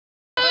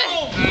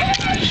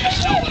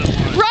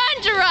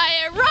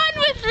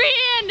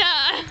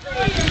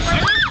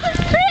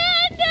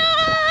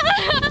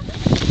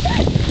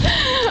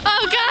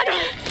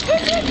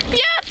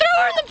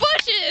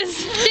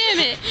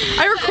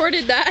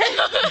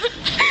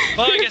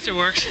Well, I guess it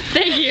works.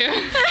 Thank you.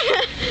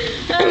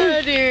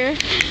 Oh dear.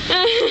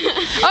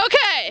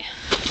 Okay.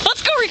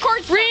 Let's go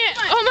record some.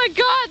 Oh my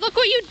god, look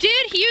what you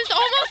did. He used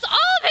almost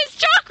all of his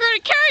chakra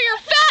to carry your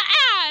fat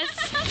ass.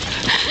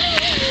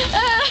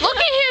 Look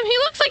at him. He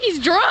looks like he's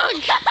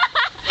drunk.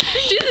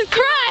 Jesus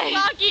Christ.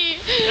 Rocky.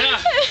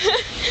 Yeah.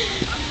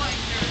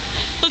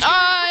 Let's go.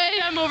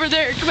 I'm over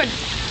there. Come on.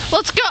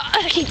 Let's go.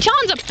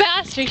 John's a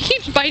bastard. He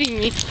keeps biting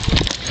me.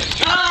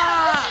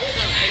 Ah!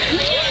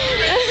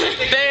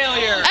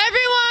 Failure.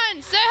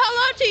 Everyone, say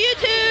hello to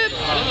YouTube.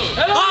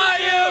 Hi,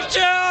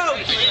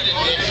 YouTube!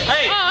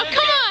 Hey. Oh,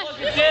 come on.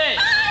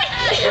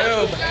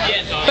 Boob.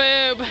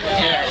 Boob.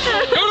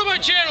 Go to my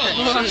channel.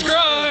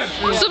 Subscribe.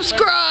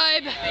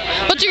 Subscribe.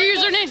 What's your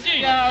username?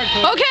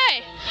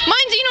 Okay.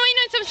 Mine's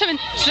Eno8977.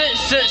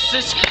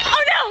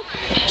 Oh no!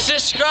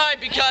 Subscribe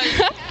because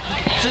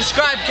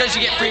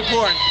you get free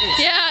porn.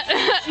 Yeah.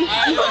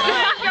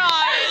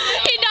 God.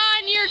 Hey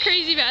Don, you're a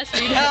crazy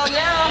bastard. Hell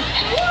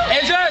yeah.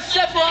 Is there a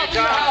Sephiroth in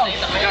the house?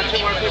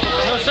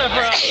 No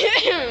Sephiroth.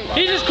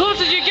 He's as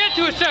close as you get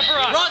to a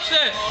Sephiroth. Watch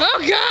this. Oh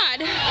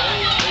God.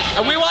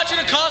 Are we watching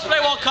a cosplay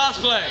while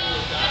cosplaying?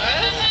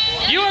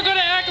 You are going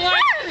to act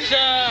like...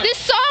 This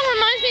song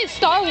reminds me of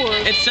Star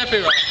Wars. It's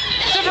Sephiroth.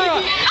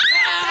 Sephiroth.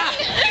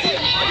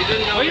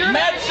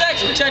 Mad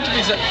sex pretend to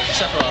be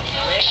Sephiroth.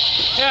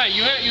 Yeah,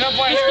 you have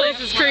white This place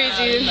is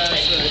crazy.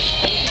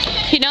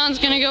 Hey Don's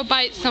gonna go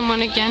bite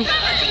someone again.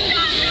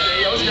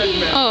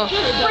 Oh.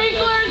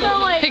 Sprinklers are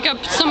like. Pick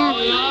up some. Oh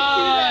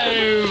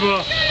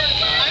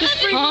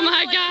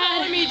my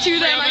God. Me to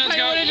them. I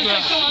kind of wanted to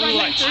just go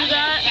running through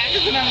that.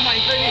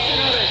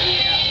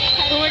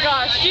 Oh my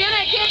gosh. Gianna,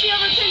 it can't be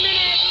over 10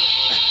 minutes.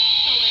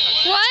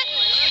 What?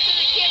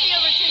 It can't be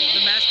over 10 minutes.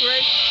 The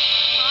masquerade?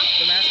 Huh?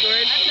 The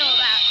masquerade? I know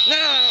that.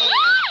 No.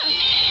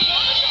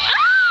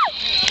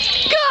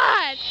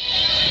 God.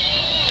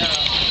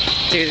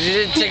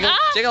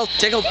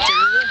 Tickle.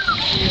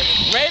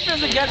 Rape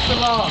is against the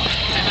law.